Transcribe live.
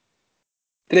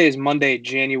Today is Monday,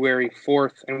 January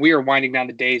 4th, and we are winding down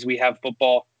the days we have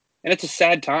football. And it's a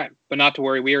sad time, but not to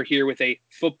worry. We are here with a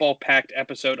football-packed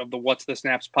episode of the What's the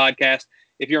Snaps podcast.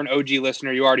 If you're an OG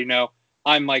listener, you already know.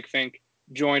 I'm Mike Fink,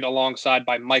 joined alongside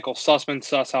by Michael Sussman.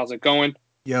 Suss, how's it going?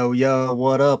 Yo,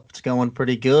 what up? It's going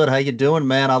pretty good. How you doing,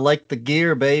 man? I like the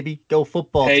gear, baby. Go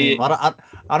football team. Hey, I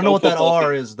don't know go what that football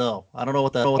R team. is though. I don't know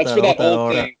That's for that what that old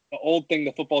R. thing. The old thing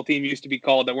the football team used to be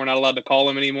called that we're not allowed to call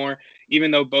them anymore,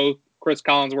 even though both Chris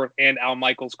Collinsworth and Al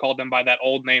Michaels called them by that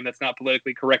old name that's not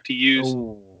politically correct to use.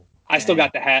 Oh, I still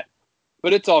got dang. the hat.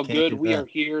 But it's all Can't good. do We that. are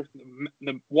here.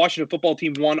 The Washington football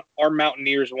team won. Our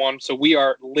Mountaineers won. So we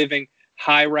are living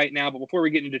high right now. But before we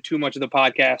get into too much of the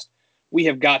podcast, we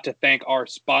have got to thank our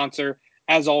sponsor.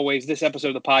 As always, this episode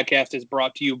of the podcast is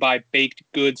brought to you by Baked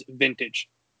Goods Vintage.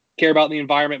 Care about the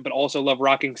environment, but also love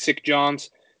rocking Sick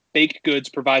Johns? Baked Goods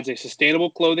provides a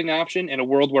sustainable clothing option in a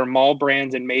world where mall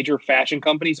brands and major fashion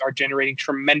companies are generating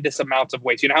tremendous amounts of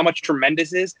waste. You know how much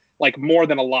tremendous is? Like more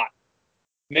than a lot.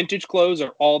 Vintage clothes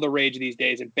are all the rage these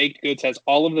days, and Baked Goods has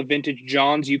all of the vintage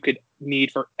Johns you could need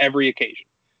for every occasion.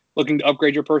 Looking to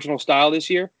upgrade your personal style this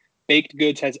year? Baked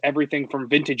Goods has everything from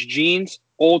vintage jeans,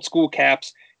 old school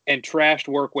caps, and trashed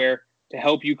workwear to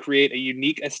help you create a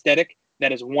unique aesthetic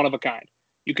that is one of a kind.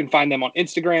 You can find them on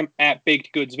Instagram at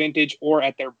Baked Goods Vintage or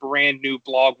at their brand new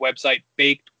blog website,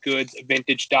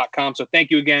 bakedgoodsvintage.com. So thank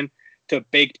you again to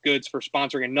Baked Goods for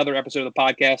sponsoring another episode of the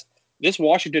podcast. This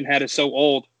Washington hat is so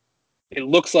old it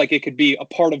looks like it could be a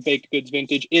part of Baked Goods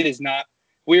Vintage. It is not.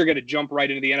 We are going to jump right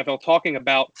into the NFL talking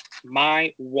about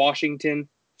my Washington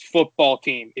football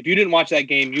team. If you didn't watch that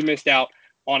game, you missed out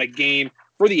on a game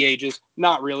for the ages.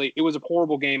 Not really. It was a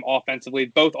horrible game offensively.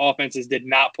 Both offenses did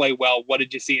not play well. What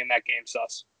did you see in that game,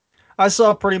 Suss? I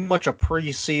saw pretty much a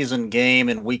preseason game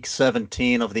in week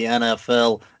 17 of the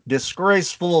NFL.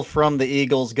 Disgraceful from the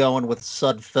Eagles going with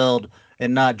Sudfeld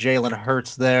and not Jalen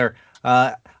Hurts there.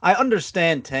 I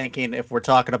understand tanking if we're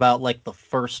talking about like the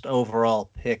first overall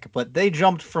pick, but they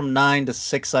jumped from 9 to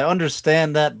 6. I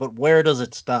understand that, but where does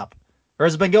it stop? Or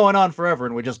has it been going on forever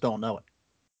and we just don't know it?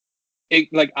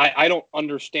 I don't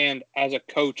understand as a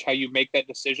coach how you make that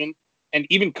decision and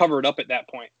even cover it up at that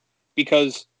point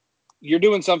because you're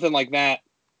doing something like that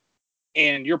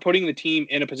and you're putting the team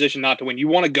in a position not to win. You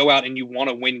want to go out and you want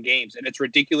to win games. And it's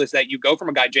ridiculous that you go from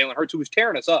a guy, Jalen Hurts, who was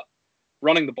tearing us up,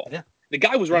 running the ball. Yeah, The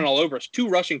guy was yeah. running all over us, 2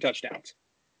 rushing touchdowns,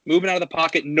 moving out of the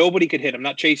pocket. Nobody could hit him.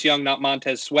 Not Chase Young, not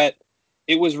Montez Sweat.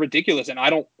 It was ridiculous. And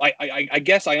I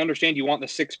guess I understand you want the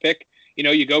 6th pick. You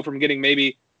know, you go from getting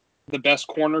maybe the best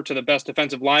corner to the best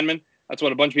defensive lineman. That's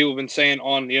what a bunch of people have been saying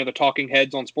on, the talking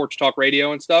heads on sports talk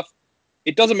radio and stuff.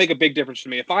 It doesn't make a big difference to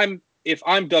me. If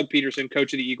I'm Doug Peterson,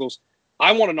 coach of the Eagles,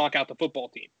 I want to knock out the football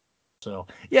team. So,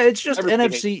 yeah, it's just Everybody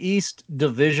hates NFC East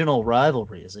divisional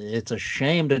rivalries. It's a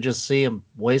shame to just see him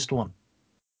waste one.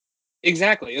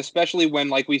 exactly, especially when,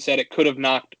 like we said, it could have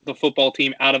knocked the football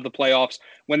team out of the playoffs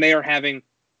when they are having,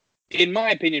 in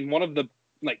my opinion, one of the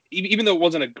even though it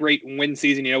wasn't a great win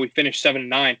season, we finished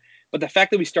 7-9, but the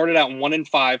fact that we started out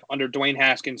 1-5 under Dwayne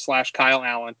Haskins / Kyle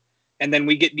Allen, and then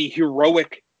we get the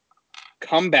heroic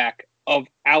comeback of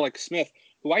Alex Smith,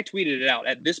 who I tweeted it out.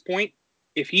 At this point,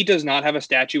 if he does not have a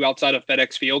statue outside of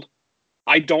FedEx Field,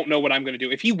 I don't know what I'm going to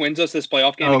do. If he wins us this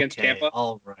playoff game against Okay, Tampa,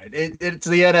 all right. It's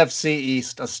the NFC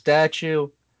East, a statue.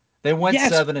 They went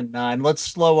yes, 7-9. Let's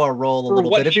slow our roll a for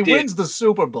little what bit. If he he did. wins the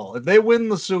Super Bowl, if they win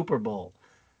the Super Bowl,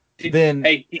 then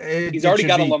Hey, he's already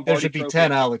got a there Lombardi should be trophy 10 up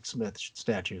there. Alex Smith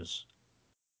statues.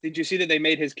 Did you see that they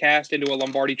made his cast into a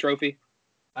Lombardi trophy?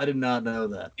 I did not know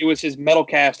that. It was his metal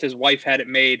cast. His wife had it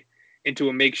made into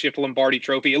a makeshift Lombardi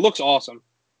trophy. It looks awesome.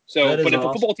 So, That but is if a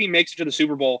awesome. football team makes it to the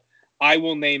Super Bowl, I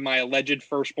will name my alleged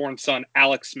firstborn son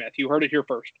Alex Smith. You heard it here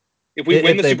first. If we win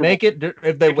If the they Super Bowl, make it,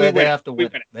 if they if we win, they win it, have to if we win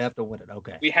it. win it, They have to win it.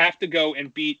 Okay. we have to go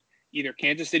and beat either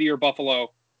Kansas City or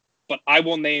Buffalo. But I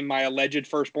will name my alleged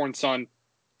firstborn son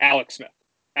Alex Smith.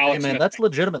 Hey Alex man, Smith. that's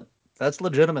legitimate. That's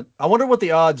legitimate. I wonder what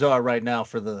the odds are right now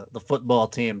for the football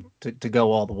team to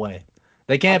go all the way.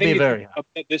 They I can't be think if you very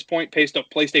at this point placed a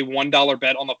 $1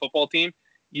 bet on the football team,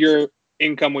 your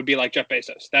income would be like Jeff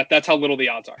Bezos. That's how little the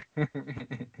odds are. high.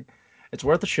 It's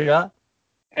worth a shot.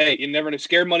 Hey, you never know.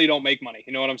 Scared money don't make money.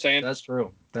 You know what I'm saying? That's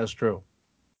true. That's true.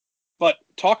 But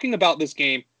talking about this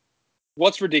game,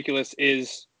 what's ridiculous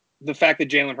is the fact that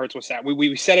Jalen Hurts was sat.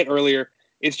 We said it earlier.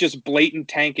 It's just blatant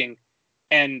tanking,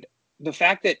 and the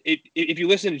fact that if you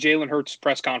listen to Jalen Hurts'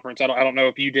 press conference, I don't know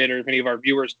if you did or if any of our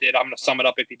viewers did. I'm going to sum it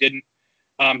up if you didn't.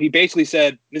 He basically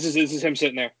said, "This is him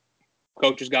sitting there.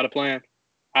 Coach has got a plan.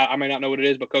 I may not know what it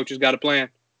is, but coach has got a plan."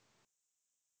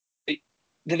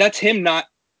 That's him not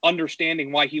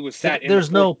understanding why he was sat in the There's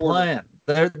fourth no quarter. plan.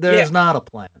 Yeah, There's not a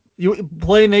plan. You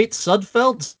play Nate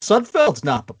Sudfeld? Sudfeld's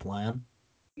not the plan.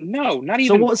 No, not So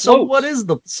even what? So what close.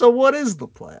 is the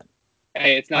plan?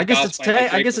 Hey, it's I not guess God's it's plan, like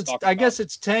tank. Drake was talking I about. guess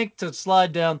it's tank to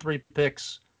slide down 3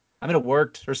 picks. I mean, it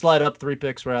worked, or slide up 3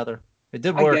 picks rather. It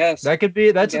did I work. guess. That could be.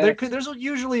 I That's there. guess. There's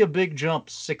usually a big jump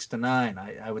 6 to 9.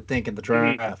 I would think in the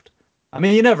Mhm. draft. I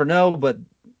mean, you never know, but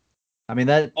I mean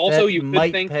Also, that you could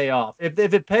might think pay off. If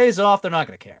it pays off, they're not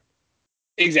going to care.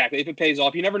 exactly if it pays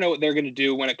off. You never know what they're going to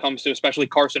do when it comes to, especially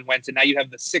Carson Wentz. And now you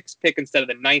have the sixth pick instead of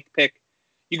the ninth pick.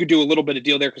 You could do a little bit of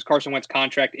deal there because Carson Wentz's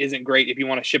contract isn't great if you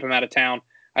want to ship him out of town.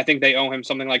 I think they owe him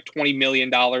something like $20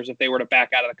 million if they were to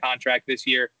back out of the contract this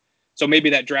year. So maybe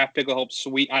that draft pick will help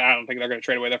sweet. I don't think they're going to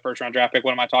trade away their first round draft pick.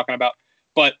 What am I talking about?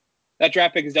 But that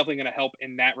draft pick is definitely going to help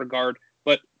in that regard.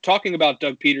 But talking about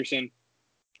Doug Peterson,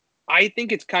 I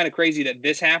think it's kind of crazy that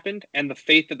this happened and the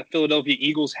faith that the Philadelphia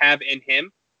Eagles have in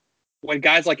him when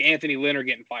guys like Anthony Lynn are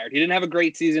getting fired. He didn't have a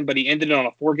great season, but he ended it on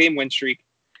a 4-game win streak.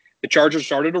 The Chargers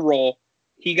started to roll.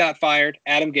 He got fired.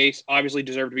 Adam Gase obviously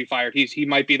deserved to be fired. He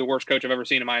might be the worst coach I've ever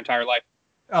seen in my entire life.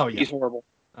 Oh yeah. He's horrible.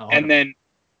 Oh, And then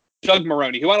Doug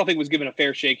Maroney, who I don't think was given a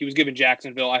fair shake. He was given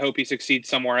Jacksonville. I hope he succeeds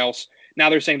somewhere else.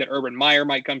 Now they're saying that Urban Meyer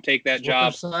might come take that that's what they're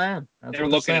job. saying. That's They're what they're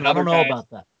looking saying. at I other don't know guys. about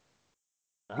that.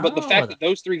 I But don't the know about fact that. that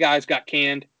those three guys got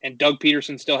canned and Doug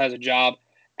Peterson still has a job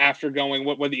after going,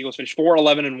 what the Eagles finished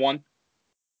 4-11-1.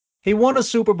 He won a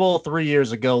Super Bowl 3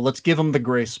 years ago. Let's give him the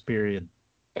grace period.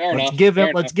 Fair enough. Fair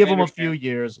Let's enough. give I him a few understand.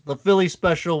 years. The Philly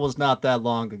special was not that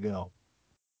long ago.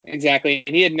 Exactly.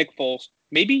 And he had Nick Foles.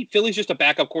 Maybe Philly's just a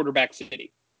backup quarterback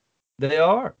city. They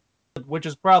are, which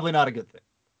is probably not a good thing.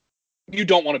 You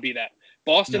don't want to be that.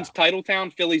 Boston's No, title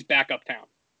town, Philly's backup town.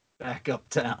 backup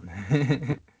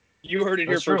town. You heard it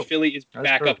here That's first. true. Philly is That's true.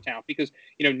 backup town because,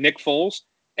 Nick Foles,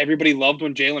 everybody loved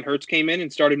when Jalen Hurts came in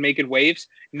and started making waves.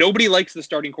 Nobody likes the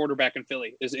starting quarterback in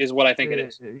Philly, is what I think it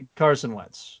is. Carson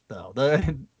Wentz, though.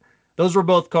 Those were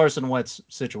both Carson Wentz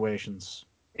situations.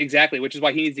 Exactly, which is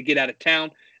why he needs to get out of town.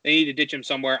 They need to ditch him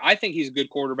somewhere. I think he's a good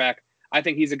quarterback. I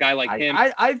think he's a guy like him.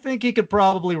 I think he could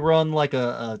probably run like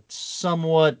a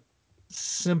somewhat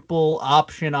simple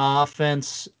option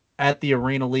offense at the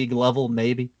Arena League level,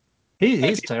 maybe. At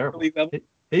He's the terrible. league level.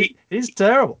 He He he's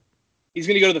terrible. he's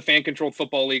going to go to the fan controlled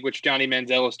football league, which Johnny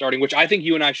Manziel is starting. Which I think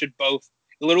you and I should both.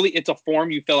 Literally, it's a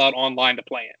form you fill out online to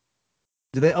play in.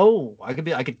 Do they? Oh, I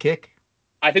could kick.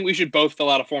 I think we should both fill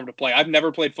out a form to play. I've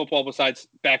never played football besides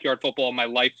backyard football in my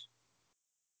life,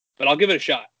 but I'll give it a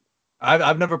shot.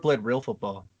 I've never played real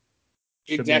football.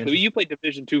 Should be Exactly. You interesting. played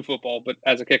Division II football, but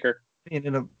as a kicker.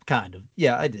 In a kind of.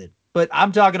 Yeah, I did. But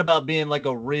I'm talking about being like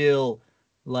a real,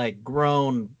 like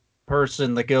grown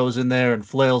person that goes in there and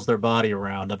flails their body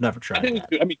around. I've never I tried think we that.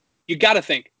 do. I mean, you got to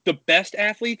think the best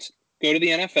athletes go to the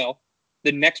NFL.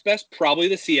 The next best, probably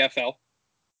the CFL.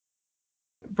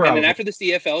 And then Probably. after the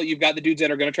CFL, you've got the dudes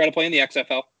that are going to try to play in the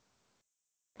XFL.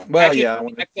 Well, Actually, yeah.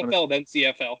 the XFL, then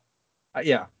CFL.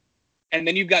 Yeah. And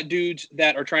then you've got dudes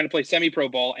that are trying to play semi-pro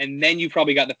ball, and then you've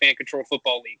probably got the fan control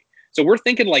football league. So we're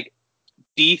thinking like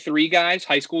D3 guys,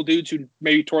 high school dudes who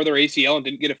maybe tore their ACL and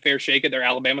didn't get a fair shake at their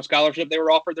Alabama scholarship they were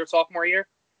offered their sophomore year.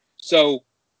 So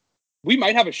we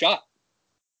might have a shot.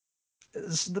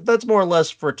 That's more or less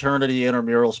fraternity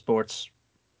intramural sports.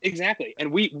 Exactly.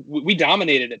 And we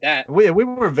dominated at that. We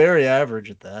were very average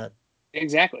at that.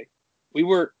 Exactly. We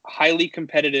were highly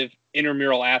competitive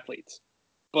intramural athletes.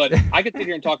 But I could sit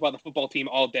here and talk about the football team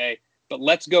all day. But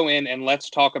let's go in and let's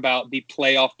talk about the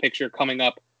playoff picture coming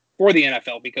up for the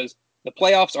NFL because the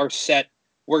playoffs are set.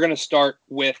 We're going to start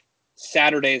with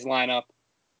Saturday's lineup.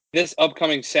 This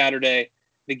upcoming Saturday,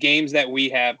 the games that we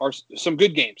have are some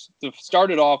good games. To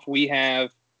start it off, we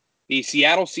have the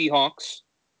Seattle Seahawks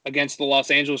against the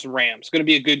Los Angeles Rams. It's going to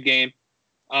be a good game.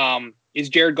 Is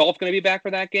Jared Goff going to be back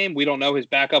for that game? We don't know. His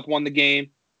backup won the game.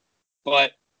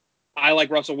 But I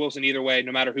like Russell Wilson either way,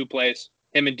 no matter who plays.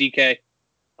 Him and DK,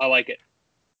 I like it.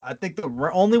 I think the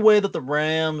only way that the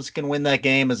Rams can win that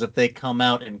game is if they come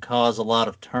out and cause a lot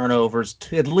of turnovers,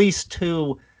 at least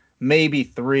two, maybe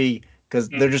three, because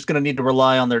they're Mm-hmm. just going to need to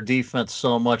rely on their defense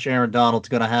so much. Aaron Donald's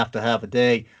going to have a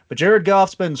day. But Jared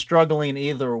Goff's been struggling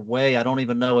either way. I don't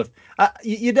even know if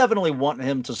you definitely want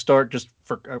him to start just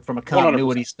from a 100%.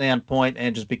 continuity standpoint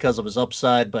and just because of his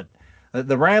upside. But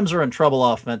the Rams are in trouble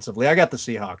offensively. I got the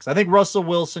Seahawks. I think Russell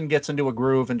Wilson gets into a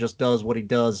groove and just does what he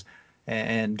does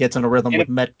and gets in a rhythm And with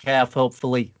Metcalf,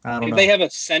 hopefully. I don't if they know. have a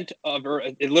scent of or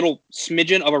a little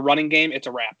smidgen of a running game, it's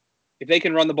a wrap. If they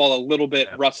can run the ball a little bit,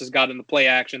 Yeah. Russ has got in the play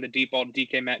action, the deep ball to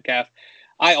DK Metcalf.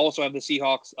 I also have the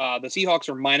Seahawks. The Seahawks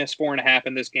are -4.5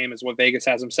 in this game, is what Vegas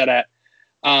has them set at.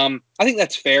 I think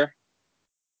that's fair.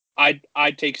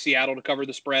 I'd take Seattle to cover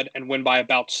the spread and win by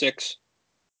about 6.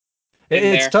 in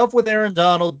It's there. tough with Aaron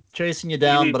Donald chasing you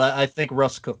down, Mhm. but I think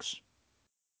Russ cooks.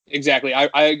 Exactly.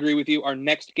 I agree with you. Our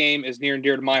next game is near and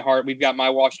dear to my heart. We've got my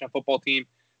Washington football team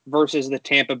versus the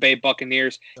Tampa Bay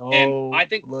Buccaneers. And Oh,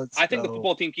 let's I think the go.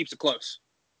 football team keeps it close.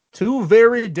 Two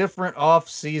very different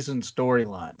off-season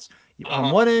storylines. On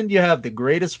Uh-huh. one end, you have the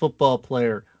greatest football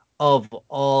player of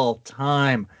all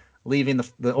time, leaving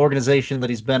the organization that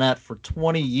he's been at for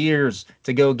 20 years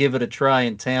to go give it a try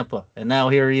in Tampa. And now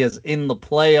here he is in the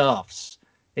playoffs.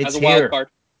 As It's a wild here. card.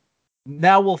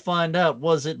 Now we'll find out.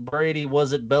 Was it Brady?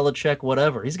 Was it Belichick?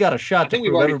 Whatever. He's got a I shot to think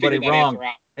we've prove already everybody figured that wrong answer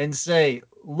out. and say,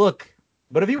 look,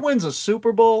 but if he wins a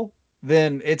Super Bowl,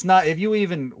 then it's not, if you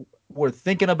even were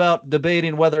thinking about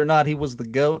debating whether or not he was the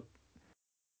GOAT,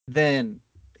 then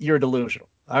you're delusional.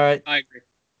 All right. I agree.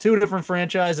 Two different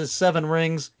franchises, 7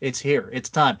 rings. It's here. It's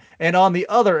time. And on the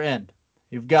other end,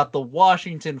 you've got the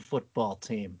Washington football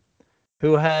team,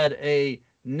 who had a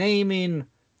naming,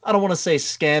 I don't want to say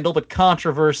scandal, but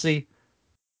controversy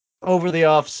over the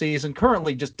offseason.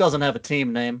 Currently just doesn't have a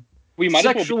team name. We might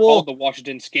as well be called Sexual the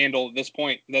Washington scandal at this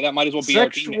point. That might as well be our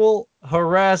team name. sexual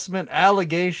harassment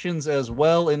allegations as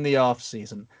well in the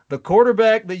offseason. The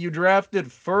quarterback that you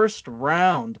drafted first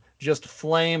round just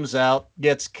flames out,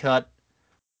 gets cut.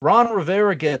 Ron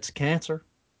Rivera gets cancer.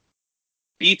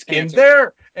 Beats And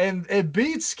cancer. it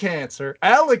beats cancer.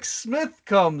 Alex Smith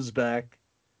comes back.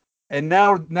 And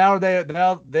now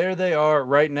there they are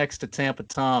right next to Tampa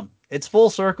Tom. It's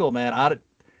full circle, man.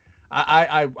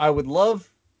 I would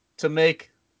love to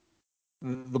make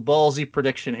the ballsy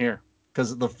prediction here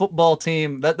because the football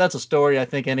team that's a story I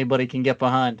think anybody can get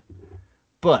behind.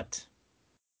 But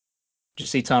did you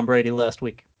see Tom Brady last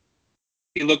week?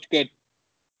 He looked good.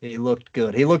 He looked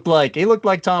good. He looked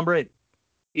like Tom Brady.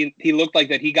 He looked like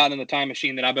that he got in the time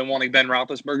machine that I've been wanting Ben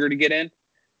Roethlisberger to get in,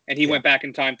 and he Yeah, went back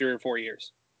in time 3 or 4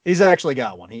 years. he's actually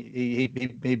got one. He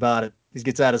bought it. He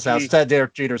gets out of his house. Mhm. It's at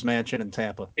Derek Jeter's mansion in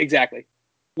Tampa. Exactly.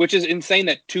 Which is insane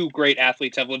that two great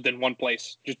athletes have lived in one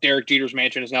place. Just Derek Jeter's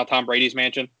mansion is now Tom Brady's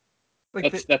mansion. Like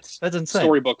That's that's insane.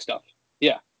 storybook stuff.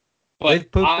 Yeah. But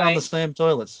They've pooped on the same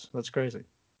toilets. That's crazy.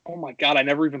 oh my God, I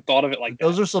never even thought of it like that.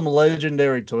 Those are some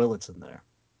legendary toilets in there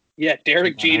Yeah, in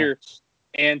Derek that Jeter house.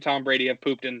 and Tom Brady have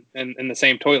pooped in the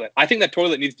same toilet. I think that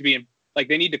toilet needs to be in, like,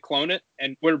 they need to clone it,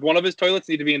 and where one of his toilets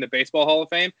need to be in the Baseball Hall of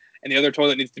Fame, and the other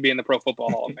toilet needs to be in the Pro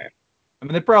Football Hall of Fame. I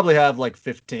mean, they probably have like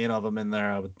 15 of them in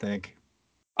there. I would think.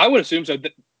 I would assume so.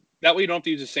 That way you don't have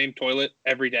to use the same toilet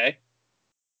every day.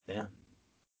 Yeah.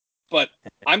 But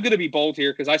I'm going to be bold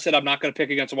here because I said I'm not going to pick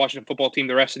against the Washington football team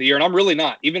the rest of the year, and I'm really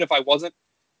not. Even if I wasn't,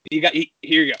 here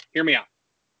you go. Hear me out.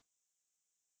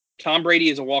 Tom Brady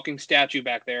is a walking statue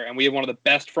back there, and we have one of the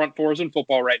best front fours in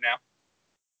football right now.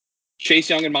 Chase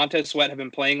Young and Montez Sweat have been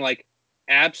playing like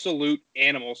absolute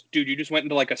animals. Dude, you just went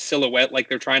into like a silhouette, like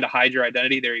they're trying to hide your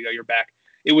identity. There you go. You're back.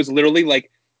 It was literally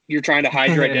like you're trying to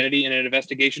hide your identity in an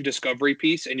investigation discovery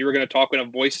piece, and you were going to talk in a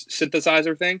voice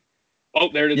synthesizer thing. Oh,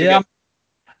 there it is Yeah, again.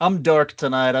 I'm dark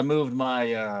tonight. I moved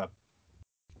my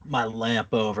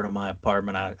lamp over to my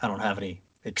apartment. I don't have any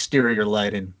exterior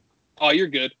lighting, Oh, you're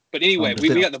good. But so I'm anyway, just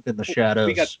in the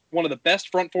we got shadows. one of the best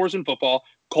front fours in football.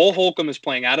 Cole Holcomb is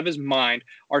playing out of his mind.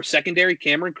 Our secondary,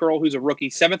 Cameron Curl, who's a rookie,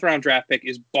 7th-round draft pick,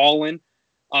 is balling.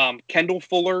 Kendall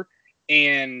Fuller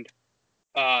and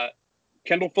uh,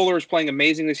 Kendall Fuller is playing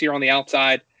amazing this year on the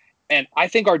outside. And I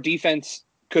think our defense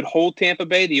could hold Tampa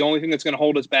Bay. The only thing that's going to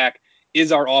hold us back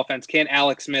is our offense. Can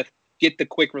Alex Smith get the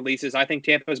quick releases? I think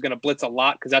Tampa is going to blitz a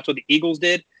lot because that's what the Eagles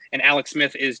did. And Alex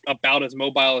Smith is about as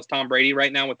mobile as Tom Brady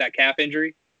right now with that calf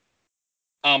injury.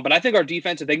 But I think our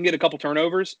defense, if they can get a couple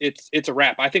turnovers, it's a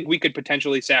wrap. I think we could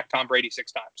potentially sack Tom Brady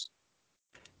 6 times.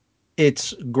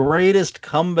 It's greatest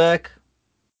comeback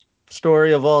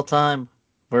story of all time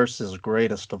versus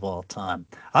greatest of all time.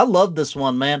 I love this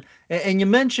one, man. And you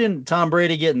mentioned Tom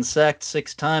Brady getting sacked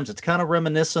 6 times. It's kind of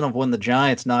reminiscent of when the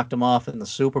Giants knocked him off in the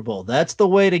Super Bowl. That's the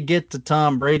way to get to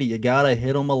Tom Brady. You gotta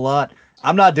hit him a lot.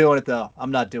 I'm not doing it though.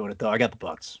 I got the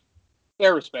Bucks.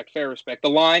 Fair respect, fair respect. The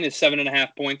line is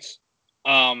 7.5 points.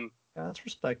 Um, Yeah, that's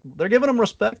respect. They're giving them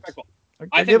respect. respectful. I They're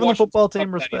think giving the Washington football covers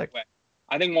team that either respect. way.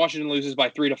 I think Washington loses by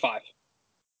 3 to 5.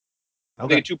 I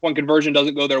think Okay. a 2 point conversion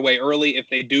doesn't go their way early if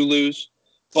they do lose.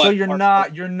 So But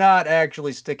you're not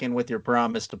actually sticking with your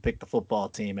promise to pick the football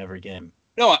team every game.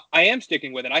 no, I am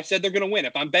sticking with it. I said they're going to win.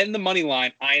 If I'm betting the money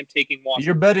line, I am taking You're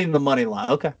Washington. betting the money line.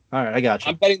 Okay. All right, I got you.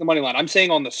 I'm betting the money line. I'm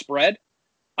saying on the spread.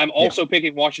 I'm Yeah. also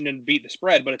picking Washington to beat the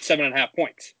spread, but it's 7.5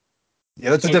 points. Yeah,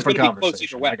 that's a So it's going different to be close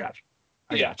either conversation. way. I got you.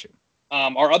 I Yeah. got you.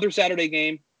 Our other Saturday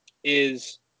game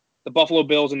is the Buffalo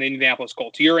Bills and the Indianapolis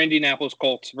Colts. Your Indianapolis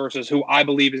Colts versus who I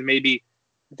believe is maybe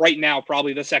right now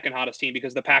probably the second hottest team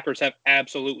because the Packers have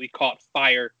absolutely caught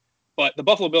fire. But the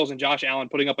Buffalo Bills and Josh Allen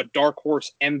putting up a dark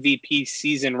horse MVP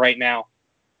season right now.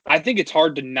 I think it's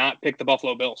hard to not pick the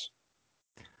Buffalo Bills.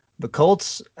 The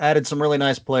Colts added some really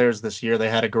nice players this year. They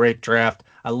had a great draft.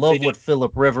 I love what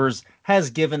Phillip Rivers has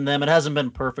given them. It hasn't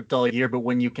been perfect all year, but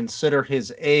when you consider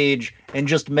his age and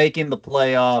just making the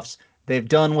playoffs, they've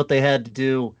done what they had to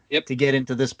do to get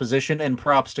into this position. And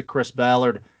props to Chris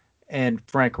Ballard and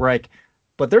Frank Reich.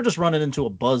 But they're just running into a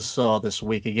buzzsaw this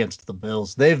week against the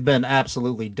Bills. They've been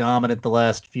absolutely dominant the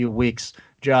last few weeks.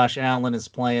 Josh Allen is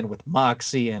playing with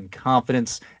moxie and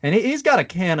confidence, and he's got a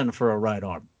cannon for a right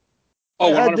arm.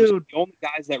 Oh, 100%. Dude, the only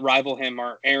guys that rival him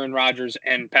are Aaron Rodgers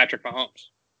and Patrick Mahomes.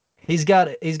 He's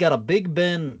got a Big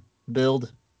Ben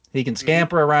build. He can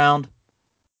scamper around,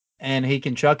 and he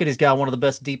can chuck it. He's got one of the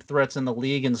best deep threats in the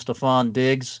league in Stephon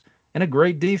Diggs, and a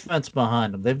great defense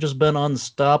behind him. They've just been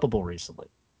unstoppable recently.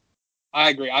 I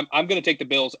agree. I'm going to take the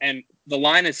Bills, and the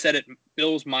line is set at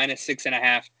Bills minus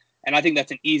 6.5, and I think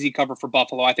that's an easy cover for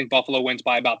Buffalo. I think Buffalo wins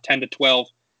by about 10-12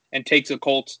 and takes the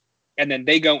Colts, and then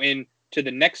they go in to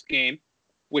the next game,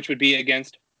 which would be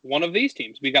against one of these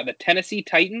teams. We got the Tennessee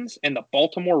Titans and the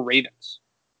Baltimore Ravens.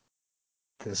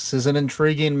 This is an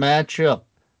intriguing matchup.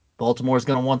 Baltimore's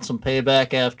going to want some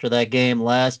payback after that game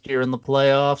last year in the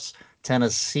playoffs.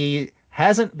 Tennessee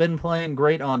hasn't been playing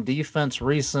great on defense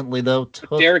recently, though.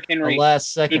 Took Derrick Henry a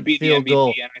last-second field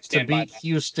goal to beat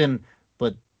Houston,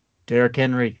 but Derrick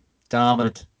Henry,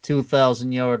 dominant,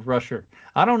 2,000-yard rusher.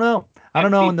 I don't know. I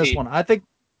don't know in this one. I think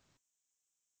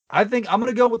I'm going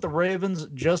to go with the Ravens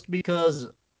just because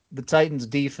the Titans'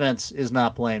 defense is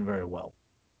not playing very well.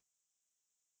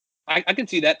 I can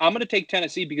see that. I'm going to take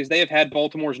Tennessee because they have had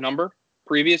Baltimore's number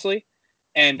previously,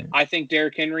 and I think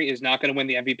Derrick Henry is not going to win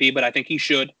the MVP, but I think he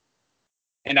should,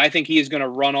 and I think he is going to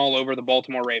run all over the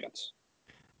Baltimore Ravens.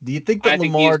 Do you think that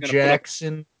Lamar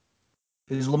Jackson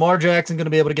is Lamar Jackson going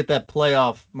to be able to get that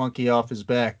playoff monkey off his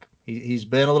back? He's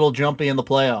been a little jumpy in the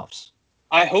playoffs.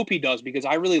 I hope he does because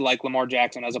I really like Lamar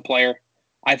Jackson as a player.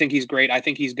 I think he's great. I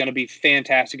think he's going to be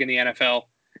fantastic in the NFL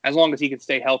as long as he can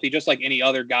stay healthy, just like any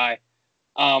other guy.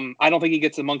 I don't think he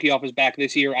gets the monkey off his back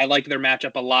this year. I liked their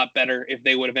matchup a lot better if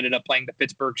they would have ended up playing the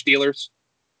Pittsburgh Steelers.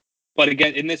 But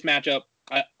again, in this matchup,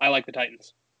 I like the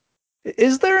Titans.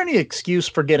 Is there any excuse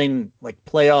for getting like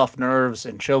playoff nerves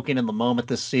and choking in the moment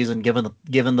this season, given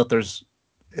that there's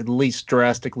at least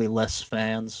drastically less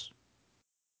fans?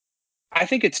 I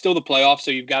think it's still the playoffs,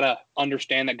 so you've got to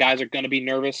understand that guys are going to be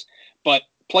nervous. But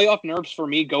playoff nerves for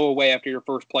me go away after your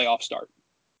first playoff start.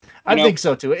 I think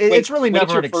so too. It's really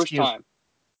never an excuse. First time.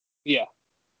 Yeah.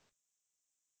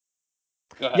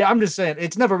 Yeah, I'm just saying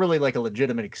it's never really like a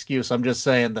legitimate excuse. I'm just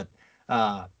saying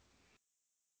that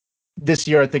this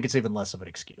year I think it's even less of an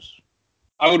excuse.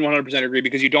 I would 100% agree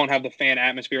because you don't have the fan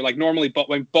atmosphere. Like normally, but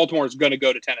when Baltimore is going to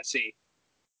go to Tennessee,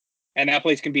 and that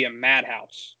place can be a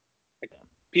madhouse. Like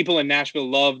people in Nashville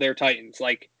love their Titans.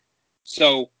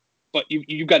 But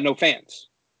you've got no fans,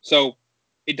 so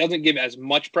it doesn't give as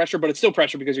much pressure. But it's still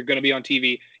pressure because you're going to be on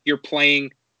TV. You're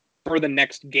playing for the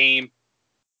next game.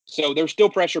 So there's still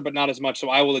pressure, but not as much. So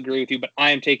I will agree with you, but I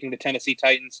am taking the Tennessee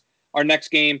Titans. Our next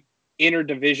game,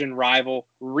 interdivision rival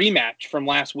rematch from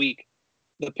last week,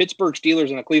 the Pittsburgh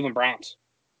Steelers and the Cleveland Browns.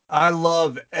 I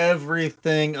love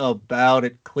everything about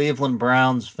it. Cleveland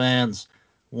Browns fans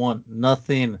want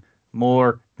nothing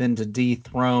more than to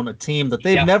dethrone a team that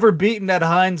they've never beaten at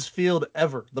Heinz Field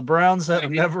ever. The Browns have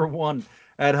never won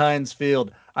at Heinz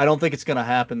Field. I don't think it's going to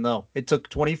happen, though. It took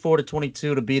 24-22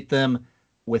 to beat them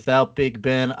without Big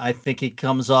Ben. I think he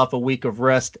comes off a week of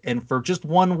rest, and for just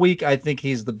 1 week, I think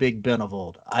he's the Big Ben of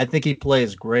old. I think he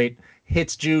plays great,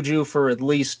 hits Juju for at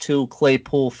least 2,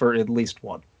 Claypool for at least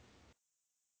 1.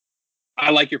 I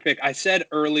like your pick. I said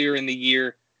earlier in the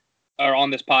year, or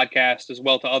on this podcast as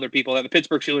well to other people, that the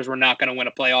Pittsburgh Steelers were not going to win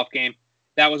a playoff game.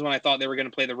 That was when I thought they were going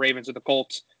to play the Ravens or the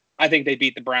Colts. I think they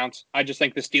beat the Browns. I just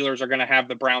think the Steelers are going to have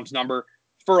the Browns number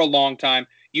for a long time.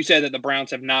 You said that the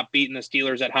Browns have not beaten the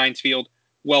Steelers at Heinz Field.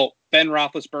 Well, Ben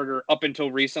Roethlisberger, up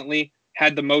until recently,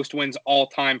 had the most wins all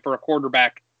time for a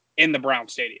quarterback in the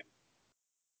Browns Stadium.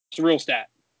 It's a real stat.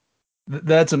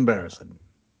 That's embarrassing.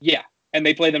 Yeah, and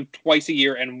they play them twice a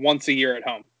year and once a year at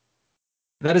home.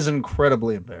 That is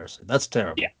incredibly embarrassing. That's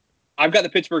terrible. Yeah. I've got the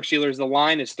Pittsburgh Steelers. The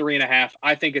line is 3.5.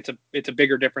 I think it's a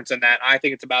bigger difference than that. I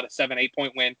think it's about a 7-8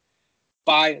 point win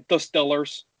by the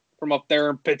Steelers from up there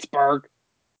in Pittsburgh.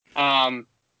 Going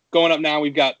up now,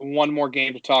 we've got one more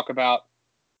game to talk about,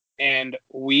 and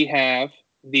we have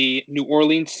the New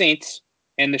Orleans Saints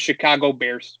and the Chicago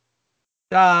Bears.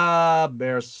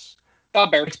 Bears.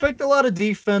 Bears. Expect a lot of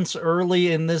defense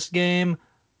early in this game.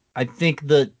 I think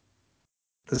that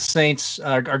The Saints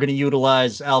are going to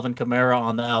utilize Alvin Kamara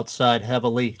on the outside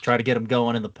heavily, try to get him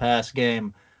going in the pass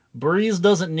game. Breeze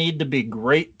doesn't need to be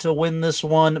great to win this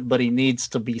one, but he needs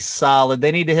to be solid.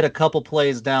 They need to hit a couple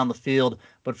plays down the field,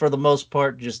 but for the most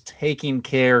part, just taking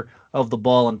care of the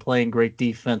ball and playing great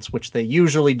defense, which they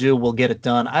usually do, will get it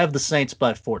done. I have the Saints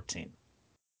by 14.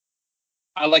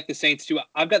 I like the Saints too.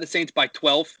 I've got the Saints by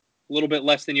 12, a little bit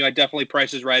less than you. I definitely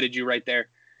prices righted you right there.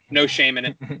 No shame in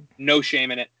it. No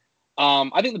shame in it.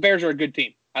 I think the Bears are a good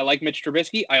team. I like Mitch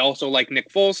Trubisky. I also like Nick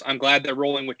Foles. I'm glad they're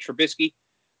rolling with Trubisky.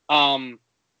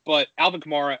 But Alvin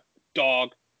Kamara,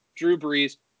 dog. Drew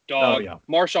Brees, dog. Oh, yeah.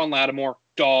 Marshawn Lattimore,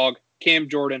 dog. Cam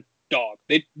Jordan, dog.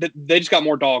 They just got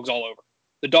more dogs all over.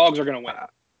 The dogs are going to win.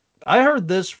 I heard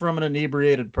this from an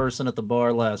inebriated person at the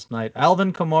bar last night.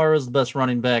 Alvin Kamara is the best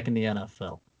running back in the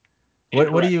NFL.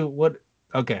 What?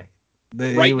 Okay.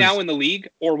 Right now in the league,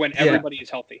 or when everybody is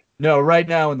healthy? No, right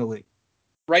now in the league.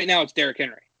 Right now it's Derrick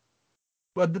Henry.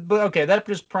 But okay, that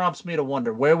just prompts me to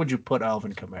wonder, where would you put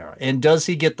Alvin Kamara? And does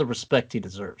he get the respect he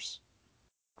deserves?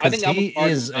 I think Because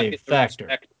he is a factor.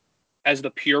 As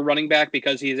the pure running back,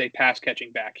 because he is a pass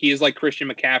catching back. He is like Christian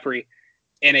McCaffrey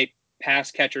and a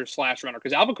pass catcher / runner.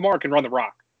 Because Alvin Kamara can run the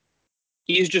rock.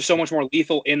 He is just so much more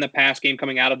lethal in the pass game,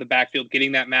 coming out of the backfield,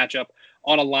 getting that matchup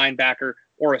on a linebacker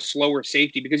or a slower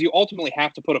safety, because you ultimately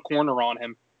have to put a corner on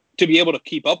him to be able to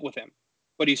keep up with him.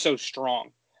 But he's so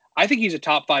strong. I think he's a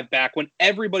top 5 back. When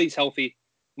everybody's healthy,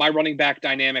 my running back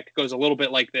dynamic goes a little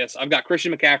bit like this. I've got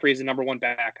Christian McCaffrey as the number 1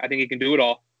 back. I think he can do it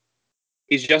all.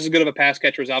 He's just as good of a pass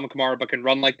catcher as Alvin Kamara, but can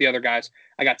run like the other guys.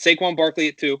 I got Saquon Barkley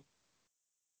at 2.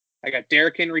 I got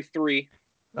Derrick Henry 3.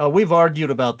 We've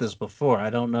argued about this before. I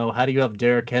don't know. How do you have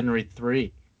Derrick Henry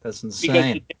 3? That's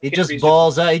insane. He just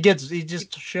balls out. He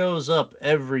just shows up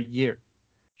every year.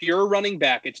 If you're a running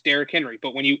back, it's Derrick Henry.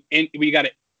 But when you got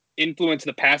to influence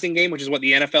the passing game, which is what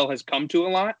the NFL has come to a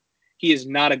lot, he is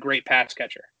not a great pass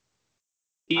catcher.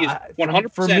 He is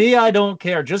 100%. For me, I don't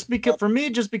care. Just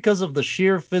because of the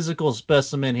sheer physical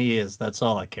specimen he is, that's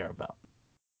all I care about.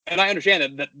 And I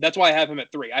understand that. That's why I have him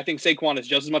at 3. I think Saquon is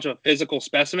just as much of a physical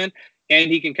specimen, and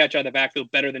he can catch out of the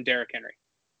backfield better than Derrick Henry.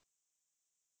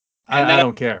 I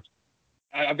don't care.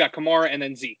 I've got Kamara and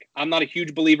then Zeke. I'm not a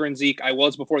huge believer in Zeke. I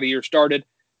was before the year started,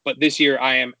 but this year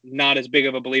I am not as big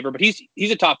of a believer. But he's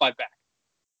a top 5 back.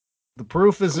 The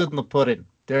proof is in the pudding.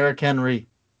 Derrick Henry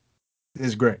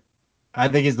is great. I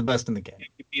think he's the best in the game.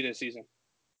 MVP this season.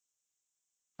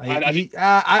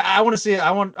 I want to see it.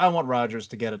 I want Rodgers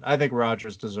to get it. I think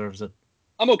Rodgers deserves it.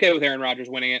 I'm okay with Aaron Rodgers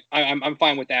winning it. I'm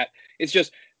fine with that. It's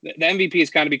just the MVP has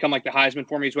kind of become like the Heisman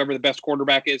for me. It's whoever the best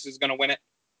quarterback is going to win it.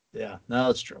 Yeah, no,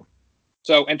 that's true.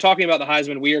 So, and talking about the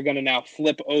Heisman, we are going to now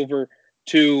flip over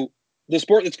to the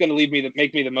sport that's going to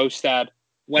make me the most sad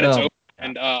when it's over.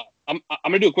 And I'm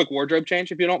going to do a quick wardrobe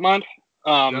change if you don't mind.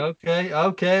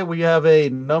 Okay. We have a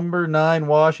number 9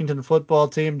 Washington football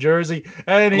team jersey,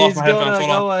 and he's going to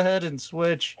go ahead and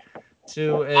switch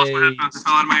to a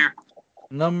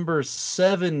number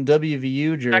 7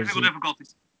 WVU jersey. Technical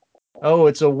difficulties. Oh,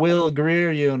 it's a Will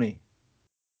Grier uni.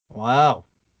 Wow.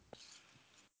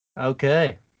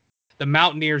 Okay. The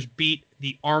Mountaineers beat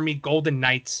the Army Golden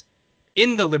Knights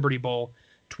in the Liberty Bowl,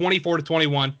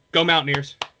 24-21. Go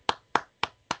Mountaineers.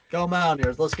 Go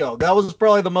Mountaineers. Let's go. That was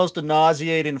probably the most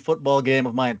nauseating football game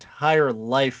of my entire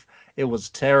life. It was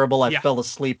terrible. I fell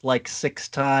asleep like 6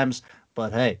 times,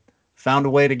 but hey, found a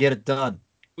way to get it done.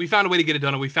 We found a way to get it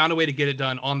done, and we found a way to get it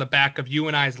done on the back of you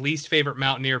and I's least favorite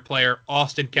Mountaineer player,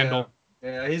 Austin Kendall.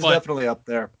 Yeah, he's definitely up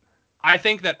there. I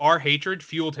think that our hatred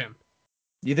fueled him.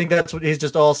 You think that's what he's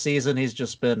just all season? He's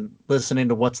just been listening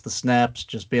to what's the snaps,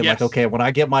 just being like, okay, when I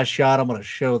get my shot, I'm going to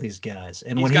show these guys.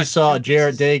 And when he saw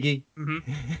Jarret Doege,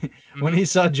 when he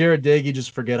saw Jarret Doege just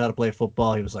forget how to play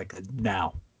football, he was like,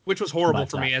 now. Which was horrible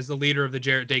for me as the leader of the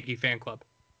Jarret Doege fan club.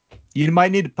 You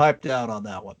might need to pipe down on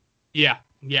that one. Yeah.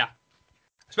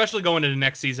 Especially going into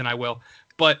next season, I will.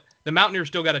 But the Mountaineers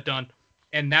still got it done,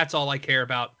 and that's all I care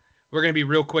about. We're going to be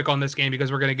real quick on this game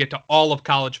because we're going to get to all of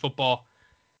college football.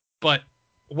 But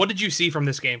what did you see from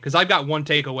this game? Because I've got one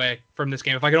takeaway from this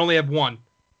game. If I could only have one.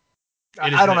 I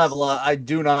don't have a lot. I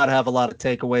do not have a lot of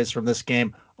takeaways from this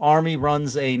game. Army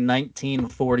runs a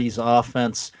 1940s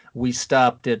offense. We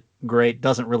stopped it. Great.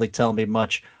 Doesn't really tell me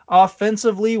much.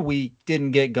 Offensively, we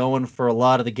didn't get going for a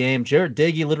lot of the game. Jarret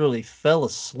Doege literally fell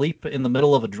asleep in the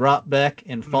middle of a drop back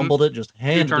and fumbled it, just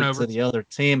handed it to the other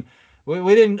team.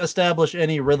 We didn't establish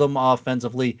any rhythm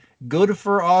offensively. Good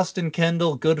for Austin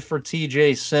Kendall. Good for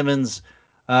TJ Simmons.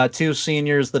 2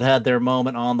 seniors that had their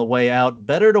moment on the way out.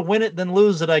 Better to win it than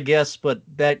lose it, I guess, but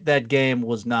that game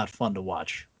was not fun to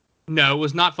watch. No, it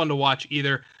was not fun to watch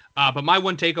either. But my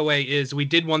one takeaway is we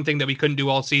did one thing that we couldn't do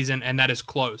all season, and that is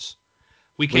close.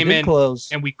 We We came did in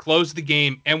close. and we closed the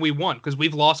game, and we won because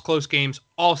we've lost close games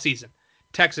all season.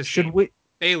 Texas Should game, we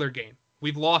Baylor game.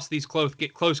 We've lost these close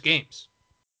games.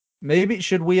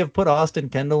 should we have put Austin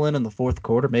Kendall in the fourth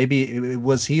quarter? Maybe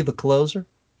was he the closer?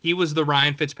 He was the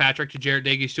Ryan Fitzpatrick to Jarrett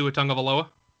Doege's Tua Tagovailoa.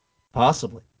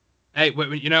 Possibly. Hey,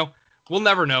 we'll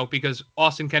never know because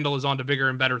Austin Kendall is on to bigger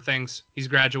and better things. He's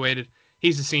graduated.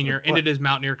 He's a senior. Ended his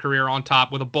Mountaineer career on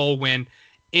top with a bowl win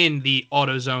in the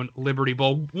AutoZone Liberty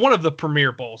Bowl, one of the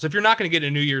premier bowls. If you're not going to get a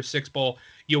New Year's Six bowl,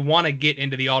 you want to get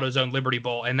into the AutoZone Liberty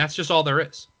Bowl, and that's just all there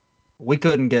is. We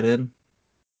couldn't get in.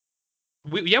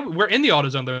 We're in the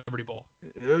AutoZone Liberty Bowl.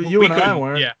 You and I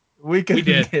weren't. Yeah, we couldn't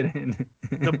did. get in.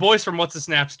 The boys from What's the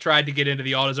Snaps tried to get into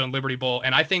the AutoZone Liberty Bowl,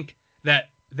 and I think that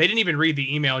they didn't even read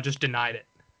the email; just denied it.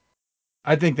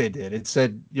 I think they did. It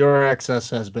said your access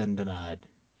has been denied.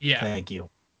 Yeah. Thank you.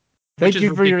 Thank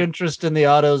you for your interest in the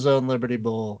AutoZone Liberty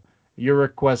Bowl. Your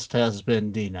request has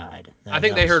been denied. I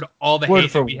think they heard all the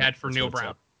hate that we had for Neil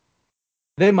Brown.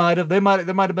 They might have. There might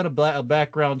have been a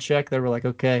background check. They were like,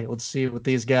 okay, let's see what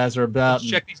these guys are about. Let's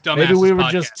check these dumbasses. Maybe we were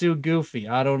just too goofy.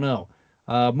 I don't know.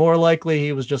 More likely,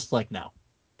 he was just like, no.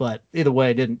 But either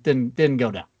way, didn't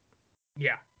go down.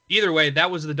 Yeah. Either way,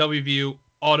 that was the WVU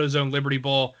AutoZone Liberty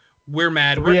Bowl. We're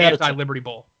mad. We're anti-Liberty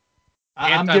Bowl.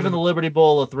 I'm giving the Liberty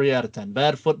Bowl a 3 out of 10.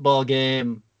 Bad football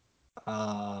game.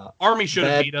 Army should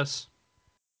have beat us.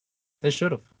 They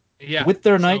should have. Yeah. With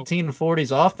their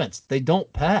 1940s offense, they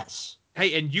don't pass.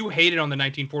 Hey, and you hated on the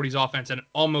 1940s offense and it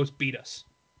almost beat us.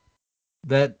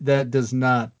 That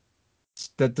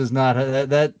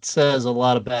says a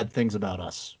lot of bad things about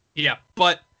us. Yeah,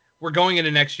 but we're going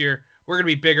into next year. We're going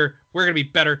to be bigger. We're going to be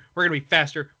better. We're going to be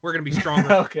faster. We're going to be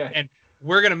stronger. Okay. And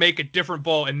we're going to make a different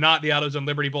bowl and not the AutoZone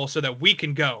Liberty Bowl so that we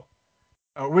can go.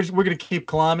 We're going to keep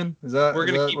climbing? We're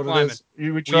going to keep climbing.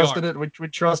 We trust in it? We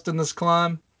trust in this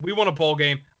climb? We won a bowl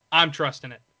game. I'm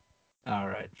trusting it. All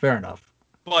right. Fair enough.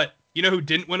 But you know who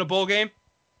didn't win a bowl game?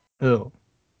 Who?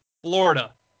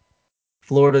 Florida.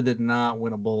 Florida did not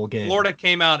win a bowl game. Florida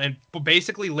came out and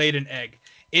basically laid an egg.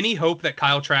 Any hope that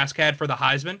Kyle Trask had for the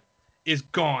Heisman is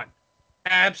gone.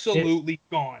 Absolutely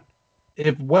gone.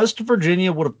 If West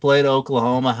Virginia would have played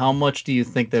Oklahoma, how much do you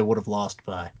think they would have lost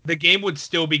by? The game would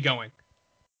still be going.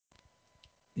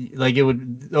 Like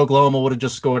Oklahoma would have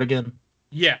just scored again?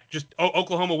 Yeah,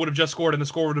 Oklahoma would have just scored, and the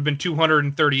score would have been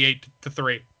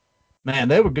 238-3. Man,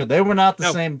 they were good. They were not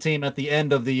the same team at the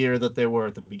end of the year that they were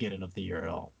at the beginning of the year at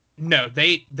all. No,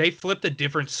 they flipped a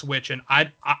different switch, and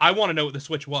I want to know what the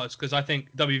switch was because I think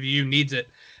WVU needs it.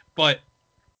 But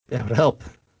that would help.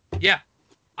 Yeah,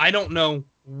 I don't know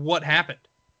what happened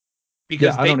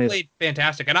because they played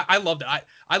fantastic, and I loved it.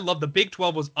 I love the Big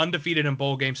 12 was undefeated in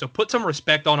bowl games, so put some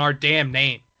respect on our damn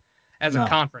name as a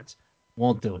conference.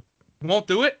 Won't do it. Won't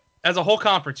do it? As a whole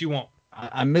conference, you won't.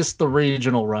 I miss the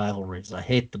regional rivalries. I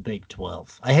hate the Big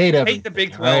 12. I hate everything. I hate the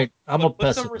Big 12. Right? I'm a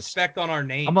pessimist. Put some respect on our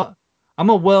name. I'm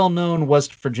a well-known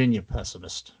West Virginia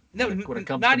pessimist. No,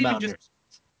 not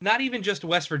even just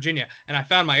West Virginia. And I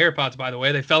found my AirPods, by the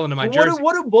way. They fell into my jersey.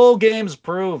 What do bowl games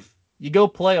prove? You go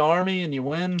play Army and you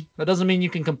win. That doesn't mean you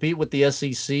can compete with the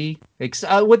SEC,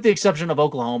 with the exception of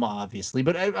Oklahoma, obviously.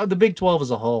 But the Big 12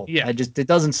 as a whole, it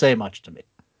doesn't say much to me.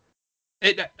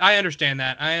 I understand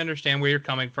that. I understand where you're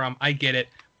coming from. I get it.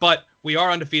 But we are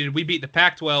undefeated. We beat the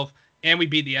Pac-12 and we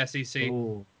beat the SEC.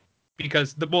 Ooh.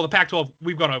 Because the Pac-12,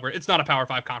 we've gone over it. It's not a Power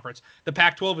 5 conference. The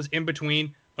Pac-12 is in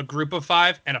between a group of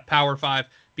 5 and a Power 5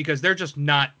 because they're just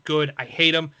not good. I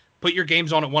hate them. Put your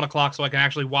games on at 1 o'clock so I can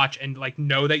actually watch and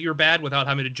know that you're bad without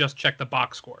having to just check the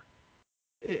box score.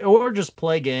 Or just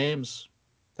play games.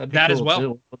 That'd be cool as well.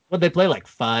 Too. Would they play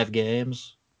 5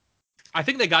 games? I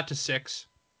think they got to 6.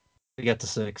 They got to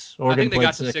 6. I think they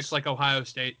got to 6 like Ohio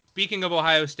State. Speaking of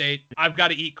Ohio State, I've got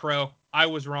to eat crow. I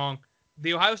was wrong.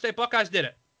 The Ohio State Buckeyes did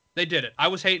it. They did it. I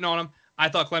was hating on them. I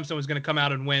thought Clemson was going to come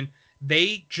out and win.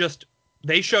 They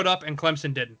showed up and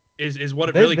Clemson didn't. Is what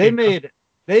it really came to.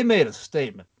 They made a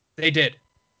statement. They did.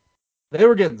 They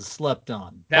were getting slept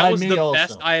on. That was the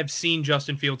best I have seen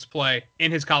Justin Fields play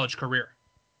in his college career.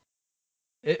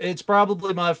 It's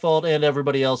probably my fault and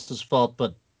everybody else's fault,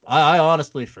 but I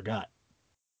honestly forgot.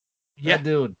 Yeah.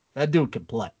 That dude can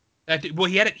play.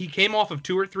 He came off of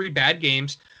 2 or 3 bad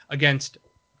games against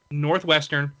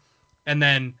Northwestern, and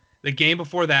then the game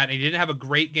before that, and he didn't have a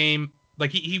great game.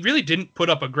 He really didn't put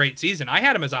up a great season. I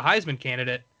had him as a Heisman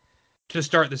candidate to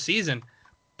start the season,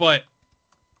 but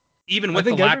even with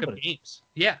the lack of games.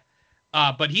 Yeah.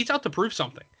 But he's out to prove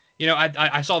something.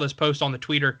 I saw this post on the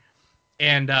Twitter,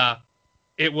 and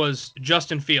It was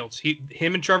Justin Fields.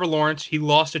 Him and Trevor Lawrence. He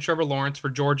lost to Trevor Lawrence for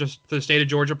Georgia, for the state of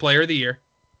Georgia Player of the Year.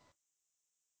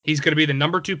 He's going to be the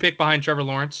number 2 pick behind Trevor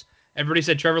Lawrence. Everybody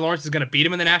said Trevor Lawrence is going to beat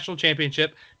him in the national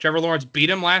championship. Trevor Lawrence beat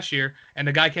him last year, and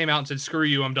the guy came out and said, "Screw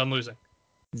you, I'm done losing."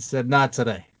 He said, "Not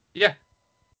today. Yeah,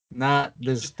 Not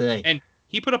this day." and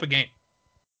he put up a game.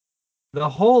 The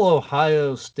whole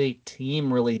Ohio State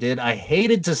team really did. I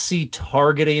hated to see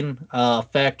targeting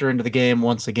factor into the game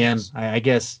once again. Yes. I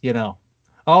guess,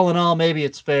 all in all, maybe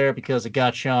it's fair because it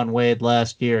got Shaun Wade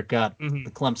last year. It got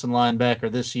the Clemson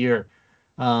linebacker this year.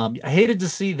 I hated to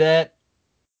see that.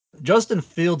 Justin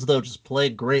Fields, though, just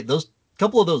played great. Those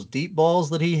couple of those deep balls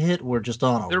that he hit were just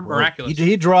on a They're rope. miraculous.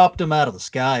 He dropped them out of the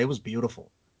sky. It was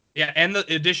beautiful. Yeah, and the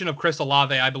addition of Chris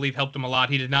Olave, I believe, helped him a lot.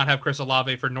 He did not have Chris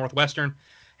Olave for Northwestern,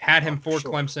 had him for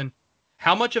sure. Clemson.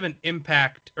 How much of an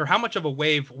impact or how much of a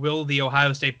wave will the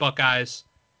Ohio State Buckeyes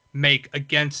make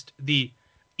against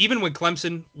even when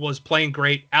Clemson was playing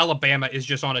great, Alabama is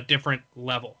just on a different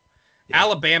level. Yeah.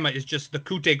 Alabama is just the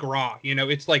coup de grace.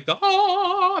 It's like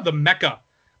the mecca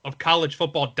of college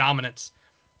football dominance.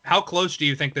 How close do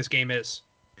you think this game is?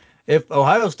 If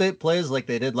Ohio State plays like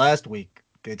they did last week,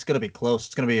 it's going to be close.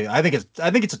 It's going to be. I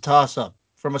think it's a toss up.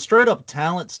 From a straight up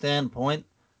talent standpoint,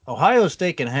 Ohio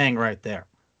State can hang right there.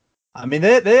 I mean,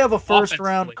 they have a first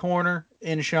round corner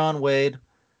in Shaun Wade.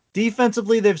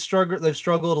 Defensively, they've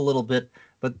struggled a little bit,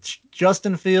 but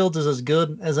Justin Fields is as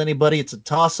good as anybody. It's a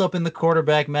toss up in the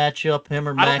quarterback matchup, him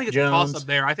or Mac Jones. I don't think it's a toss up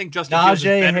there. I think Justin Fields is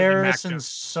better Harris than Mac and Jones.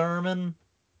 Sermon.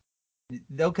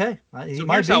 Okay, so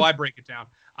here's how I break it down.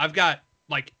 I've got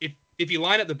if you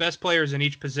line up the best players in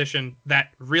each position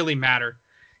that really matter,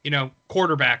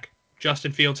 quarterback,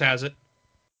 Justin Fields has it.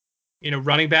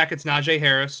 Running back, it's Najee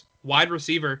Harris. Wide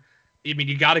receiver, I mean,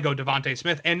 you got to go Devontae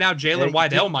Smith. And now Jalen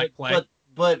Waddell might play.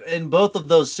 But in both of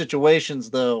those situations,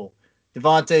 though,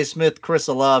 Devontae Smith, Chris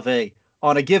Olave,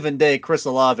 on a given day, Chris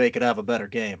Olave could have a better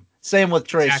game. Same with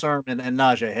Trey Sermon and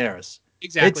Najee Harris.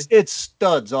 Exactly. It's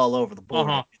studs all over the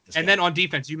board. And then on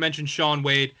defense, you mentioned Shaun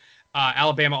Wade.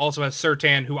 Alabama also has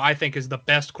Surtain, who I think is the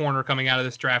best corner coming out of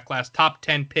this draft class. Top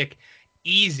 10 pick,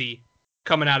 easy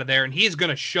coming out of there. And he's going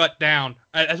to shut down,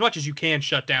 as much as you can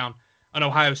shut down, an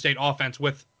Ohio State offense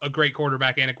with a great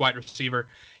quarterback and a wide receiver.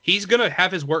 He's going to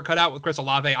have his work cut out with Chris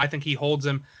Olave. I think he holds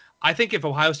him. I think if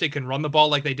Ohio State can run the ball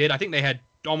like they did, I think they had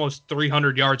almost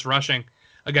 300 yards rushing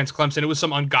against Clemson. It was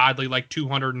some ungodly,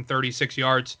 236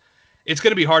 yards. It's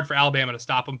going to be hard for Alabama to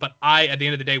stop them, but at the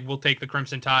end of the day, will take the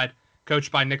Crimson Tide,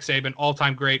 coached by Nick Saban,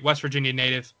 all-time great, West Virginia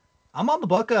native. I'm on the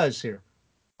Buckeyes here.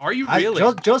 Are you really?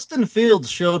 Justin Fields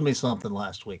showed me something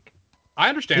last week. I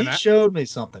understand that. He showed me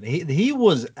something. He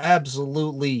was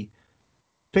absolutely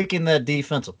picking that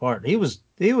defense apart. It was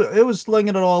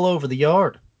slinging it all over the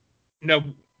yard. No,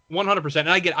 100%.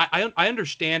 And I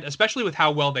understand, especially with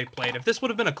how well they played. If this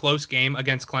would have been a close game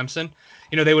against Clemson,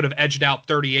 they would have edged out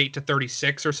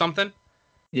 38-36 or something.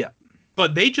 Yeah.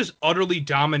 But they just utterly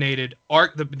dominated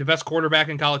the best quarterback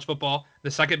in college football,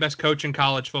 the second best coach in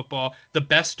college football, the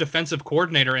best defensive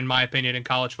coordinator, in my opinion, in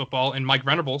college football, in Mike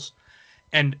Venables.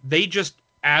 And they just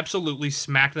absolutely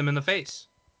smacked them in the face.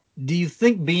 Do you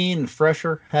think being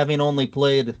fresher, having only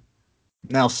played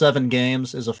now 7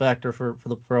 games, is a factor for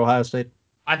Ohio State?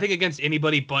 I think against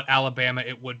anybody but Alabama,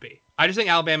 it would be. I just think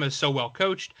Alabama is so well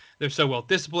coached. They're so well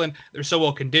disciplined. They're so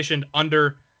well conditioned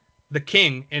under the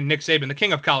king in Nick Saban, the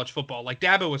king of college football.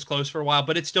 Dabo was close for a while,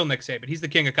 but it's still Nick Saban. He's the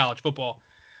king of college football.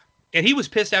 And he was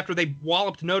pissed after they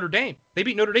walloped Notre Dame. They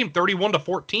beat Notre Dame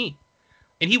 31-14.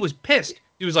 And he was pissed.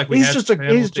 He was like, he's just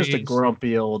a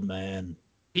grumpy old man.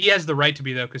 He has the right to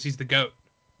be, though, because he's the GOAT.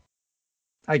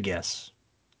 I guess.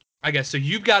 So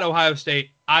you've got Ohio State.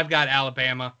 I've got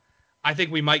Alabama. I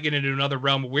think we might get into another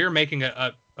realm. We're making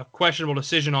a questionable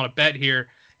decision on a bet here,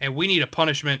 and we need a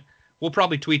punishment. We'll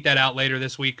probably tweet that out later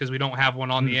this week because we don't have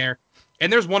one on the air.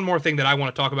 And there's one more thing that I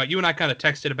want to talk about. You and I kind of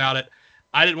texted about it.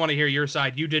 I didn't want to hear your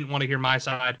side. You didn't want to hear my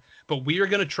side. But we are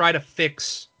going to try to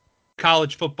fix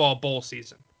college football bowl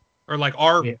season.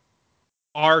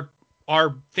 Or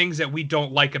our things that we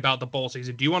don't like about the bowl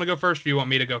season. Do you want to go first or do you want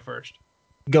me to go first?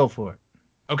 Go for it.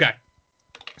 Okay.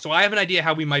 So I have an idea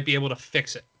how we might be able to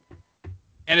fix it.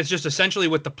 And it's just essentially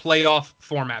with the playoff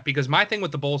format. Because my thing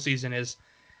with the bowl season is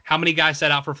how many guys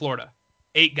set out for Florida?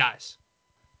 8 guys.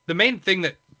 The main thing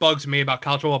that bugs me about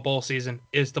college football bowl season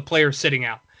is the players sitting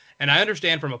out. And I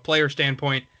understand from a player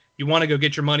standpoint, you want to go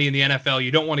get your money in the NFL.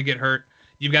 You don't want to get hurt.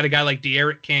 You've got a guy like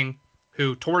De'Aaron King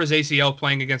who tore his ACL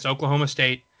playing against Oklahoma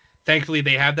State. Thankfully,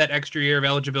 they have that extra year of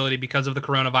eligibility because of the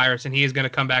coronavirus, and he is going to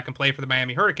come back and play for the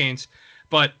Miami Hurricanes.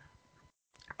 But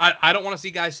I don't want to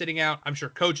see guys sitting out. I'm sure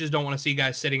coaches don't want to see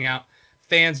guys sitting out.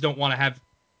 Fans don't want to have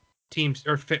teams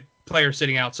or players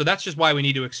sitting out. So that's just why we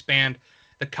need to expand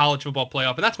the college football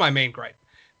playoff. And that's my main gripe,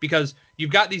 because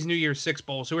you've got these New Year's Six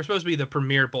bowls who are supposed to be the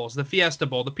premier bowls, the Fiesta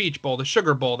Bowl, the Peach Bowl, the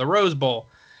Sugar Bowl, the Rose Bowl.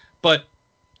 But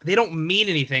they don't mean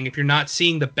anything if you're not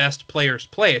seeing the best players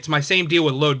play. It's my same deal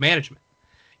with load management.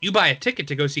 You buy a ticket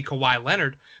to go see Kawhi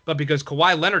Leonard, but because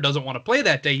Kawhi Leonard doesn't want to play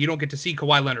that day, you don't get to see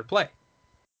Kawhi Leonard play.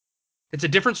 It's a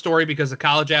different story because the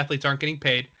college athletes aren't getting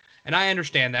paid, and I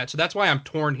understand that. So that's why I'm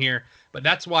torn here. But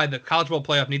that's why the college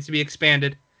football playoff needs to be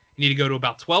expanded. You need to go to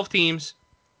about 12 teams,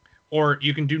 or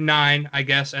you can do 9, I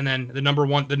guess, and then the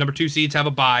number 2 seeds have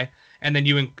a bye, and then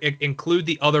you include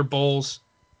the other bowls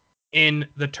in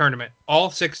the tournament.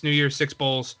 All 6 New Year's Six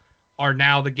bowls are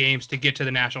now the games to get to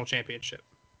the national championship.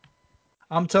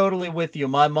 I'm totally with you.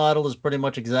 My model is pretty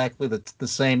much exactly the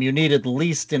same. You need at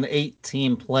least an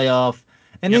 8-team playoff,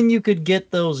 and then you could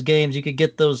get those games. You could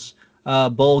get those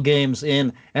bowl games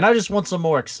in, and I just want some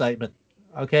more excitement.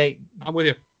 Okay, I'm with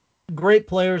you. Great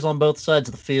players on both sides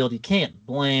of the field. You can't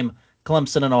blame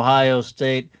Clemson and Ohio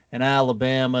State and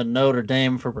Alabama and Notre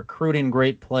Dame for recruiting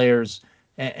great players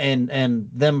and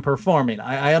them performing.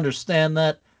 I understand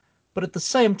that, but at the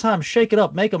same time, shake it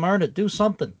up, make them earn it, do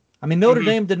something. I mean, Notre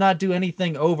Dame did not do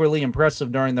anything overly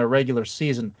impressive during their regular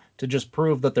season to just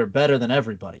prove that they're better than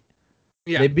everybody.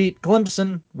 Yeah. They beat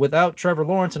Clemson without Trevor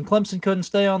Lawrence, and Clemson couldn't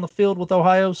stay on the field with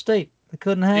Ohio State. They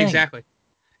couldn't hang.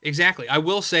 Exactly. I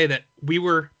will say that we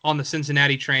were on the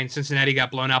Cincinnati train. Cincinnati got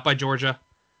blown out by Georgia.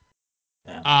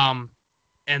 Yeah.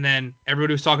 And then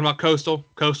everybody was talking about Coastal.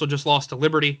 Coastal just lost to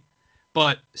Liberty.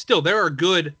 But still, there are a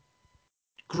good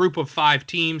group of 5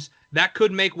 teams that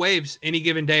could make waves any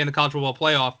given day in the college football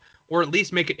playoff, or at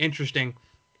least make it interesting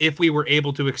if we were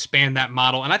able to expand that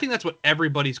model. And I think that's what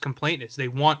everybody's complaint is. They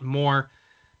want more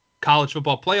college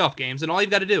football playoff games, and all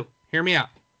you've got to do, hear me out,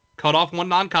 cut off one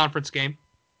non-conference game,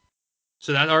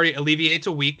 so that already alleviates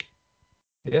a week.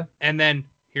 Yeah. And then,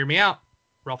 hear me out,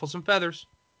 ruffle some feathers.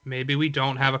 Maybe we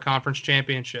don't have a conference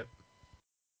championship.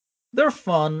 They're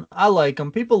fun. I like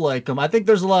them. People like them. I think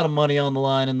there's a lot of money on the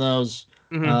line in those.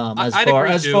 I'd agree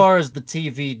As too. far as the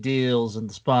TV deals and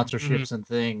the sponsorships and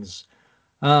things,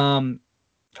 I'm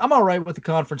all right with the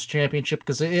conference championship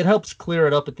because it helps clear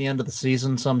it up at the end of the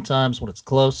season sometimes when it's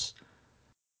close.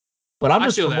 But I'm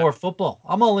just for more football.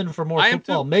 I'm all in for more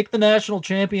football. Make the national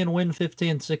champion win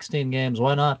 15, 16 games.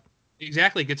 Why not?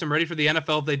 Exactly. Get them ready for the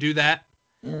NFL if they do that.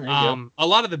 Yeah, a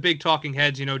lot of the big talking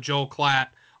heads, Joel Klatt,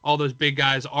 all those big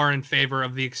guys are in favor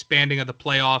of the expanding of the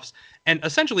playoffs. And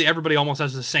essentially everybody almost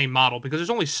has the same model because there's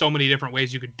only so many different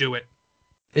ways you could do it.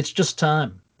 It's just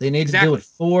time. They need to do it.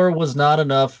 4 was not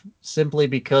enough simply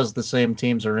because the same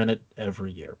teams are in it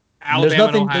every year.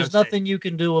 There's nothing you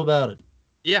can do about it.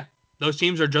 Yeah, those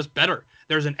teams are just better.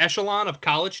 There's an echelon of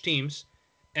college teams,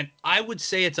 and I would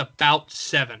say it's about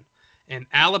 7. And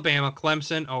Alabama,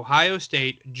 Clemson, Ohio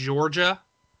State, Georgia,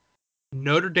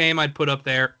 Notre Dame I'd put up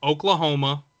there,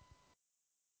 Oklahoma,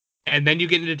 and then you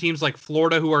get into teams like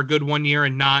Florida who are good one year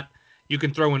and not. You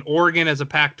can throw in Oregon as a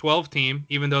Pac-12 team,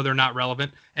 even though they're not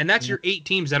relevant. And that's your 8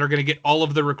 teams that are going to get all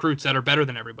of the recruits that are better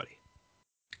than everybody.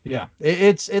 Yeah,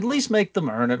 it's at least make them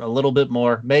earn it a little bit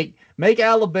more. Make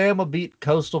Alabama beat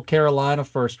Coastal Carolina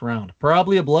first round.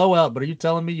 Probably a blowout, but are you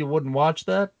telling me you wouldn't watch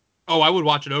that? Oh, I would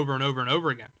watch it over and over and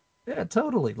over again. Yeah,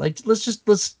 totally. Like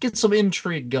let's get some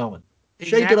intrigue going.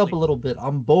 Shake it up a little bit.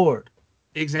 I'm bored.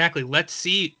 Exactly. Let's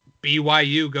see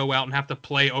BYU go out and have to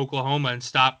play Oklahoma and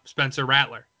stop Spencer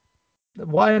Rattler.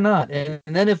 Why not? And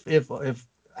then if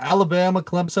Alabama,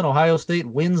 Clemson, Ohio State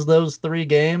wins those 3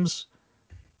 games,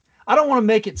 I don't want to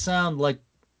make it sound like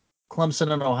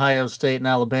Clemson and Ohio State and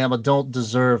Alabama don't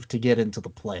deserve to get into the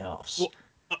playoffs.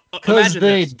 Because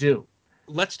they do.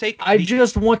 I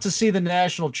just want to see the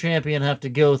national champion have to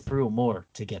go through more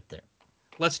to get there.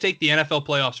 Let's take the NFL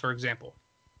playoffs, for example.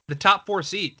 The top 4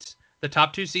 seeds, the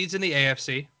top 2 seeds in the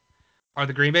AFC are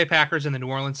the Green Bay Packers and the New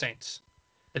Orleans Saints.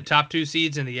 The top 2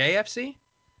 seeds in the AFC,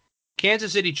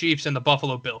 Kansas City Chiefs and the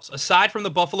Buffalo Bills. Aside from the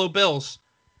Buffalo Bills,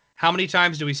 how many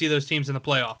times do we see those teams in the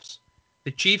playoffs?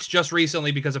 The Chiefs just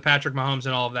recently because of Patrick Mahomes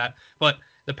and all of that. But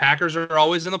the Packers are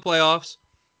always in the playoffs.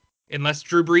 Unless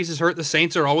Drew Brees is hurt, the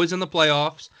Saints are always in the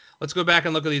playoffs. Let's go back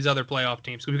and look at these other playoff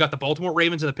teams. We've got the Baltimore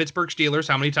Ravens and the Pittsburgh Steelers.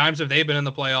 How many times have they been in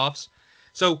the playoffs?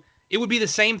 So it would be the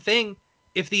same thing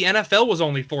if the NFL was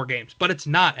only 4 games, but it's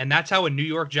not. And that's how a New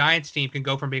York Giants team can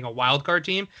go from being a wild card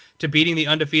team to beating the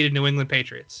undefeated New England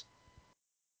Patriots.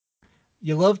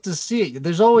 You love to see it.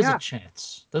 There's always a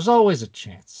chance. There's always a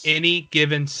chance. Any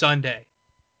given Sunday.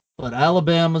 But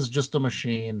Alabama's just a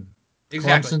machine.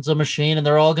 Exactly. Clemson's a machine, and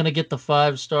they're all going to get the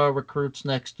 5-star recruits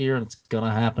next year, and it's going to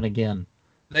happen again.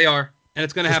 They are, and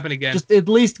it's going to happen again. Just at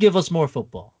least give us more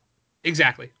football.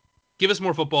 Exactly. Give us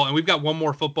more football, and we've got one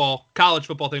more college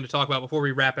football thing to talk about before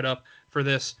we wrap it up for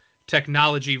this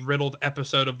technology-riddled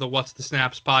episode of the What's the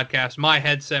Snaps podcast. My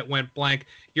headset went blank.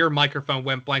 Your microphone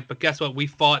went blank. But guess what? We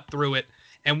fought through it,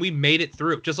 and we made it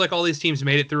through. Just like all these teams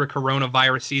made it through a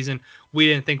coronavirus season. We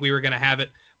didn't think we were going to have it.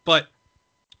 But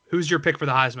who's your pick for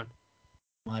the Heisman?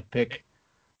 My pick.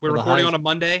 We're recording on a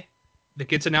Monday. That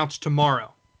gets announced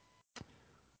tomorrow.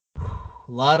 A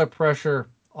lot of pressure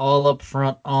all up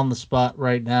front on the spot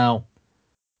right now.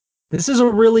 This is a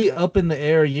really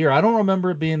up-in-the-air year. I don't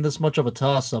remember it being this much of a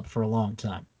toss-up for a long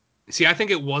time. See, I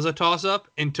think it was a toss-up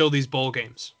until these bowl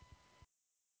games.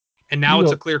 And now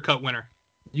it's a clear-cut winner.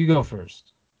 You go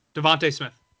first. DeVonta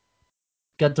Smith.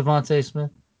 Got DeVonta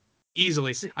Smith?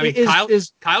 Easily. I mean,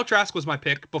 Kyle Trask was my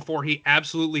pick before he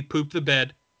absolutely pooped the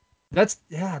bed. That's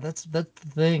the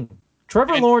thing.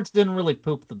 Trevor Lawrence didn't really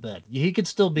poop the bed. He could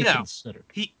still be considered.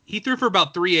 He threw for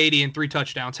about 380 and 3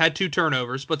 touchdowns, had 2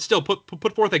 turnovers, but still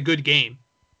put forth a good game.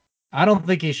 I don't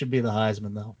think he should be the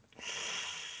Heisman, though.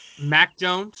 Mac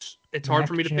Jones. It's hard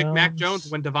for me to pick Mac Jones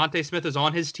when DeVonta Smith is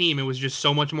on his team. It was just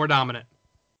so much more dominant.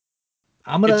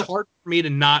 It's hard for me to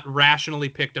not rationally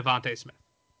pick DeVonta Smith.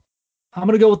 I'm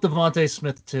going to go with DeVonta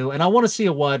Smith, too, and I want to see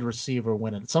a wide receiver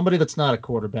win it. Somebody that's not a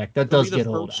quarterback. That does get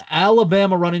old.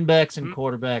 Alabama running backs and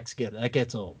quarterbacks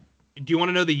gets old. Do you want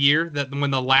to know the year that when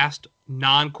the last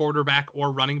non-quarterback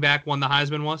or running back won the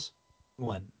Heisman was?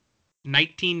 When?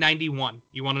 1991.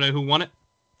 You want to know who won it?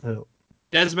 Who?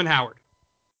 Desmond Howard.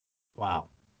 Wow.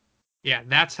 Yeah,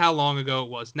 that's how long ago it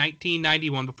was.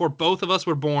 1991, before both of us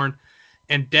were born,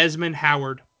 and Desmond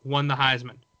Howard won the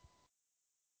Heisman.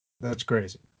 That's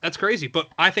crazy. That's crazy, but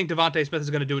I think DeVonta Smith is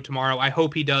going to do it tomorrow. I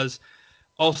hope he does.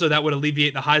 Also, that would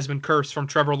alleviate the Heisman curse from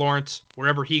Trevor Lawrence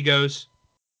wherever he goes.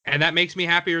 And that makes me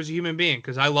happier as a human being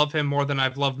because I love him more than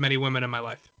I've loved many women in my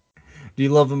life. Do you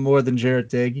love him more than Jarrett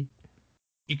Doege?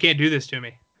 You can't do this to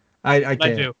me. I can't.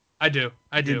 I do.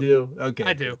 You do? Okay.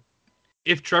 I do.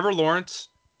 If Trevor Lawrence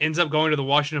ends up going to the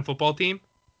Washington football team,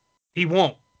 he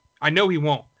won't. I know he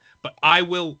won't. But I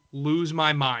will lose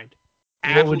my mind.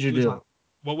 What would you do?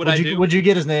 What would I do? Would you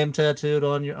get his name tattooed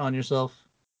on yourself?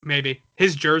 Maybe.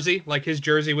 His jersey, like his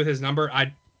jersey with his number,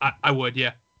 I would,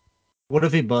 yeah. What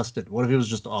if he busted? What if he was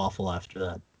just awful after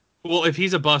that? Well, if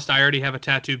he's a bust, I already have a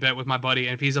tattoo bet with my buddy,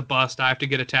 and if he's a bust, I have to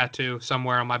get a tattoo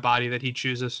somewhere on my body that he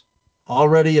chooses.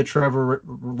 Already a Trevor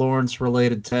Lawrence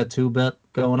related tattoo bet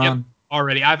going on?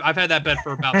 Already. I've had that bet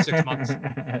for about 6 months.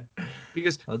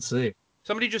 Because let's see.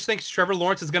 Somebody just thinks Trevor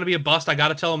Lawrence is going to be a bust. I got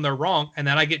to tell them they're wrong, and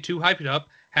then I get too hyped up,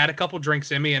 had a couple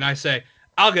drinks in me, and I say,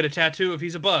 I'll get a tattoo if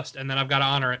he's a bust, and then I've got to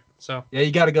honor it. So yeah,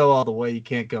 you got to go all the way. You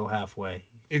can't go halfway.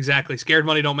 Exactly. Scared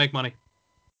money don't make money.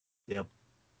 Yep.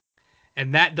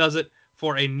 And that does it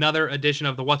for another edition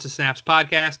of the What's the Snaps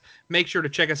podcast. Make sure to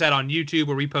check us out on YouTube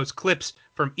where we post clips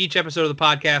from each episode of the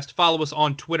podcast. Follow us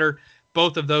on Twitter.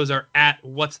 Both of those are at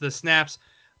What's the Snaps.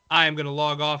 I am going to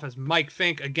log off as Mike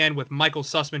Fink, again with Michael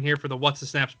Sussman here for the What's the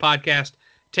Snaps podcast.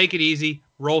 Take it easy.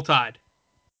 Roll Tide.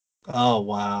 Oh,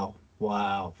 wow.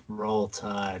 Wow. Roll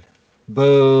Tide.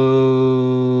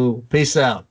 Boo. Peace out.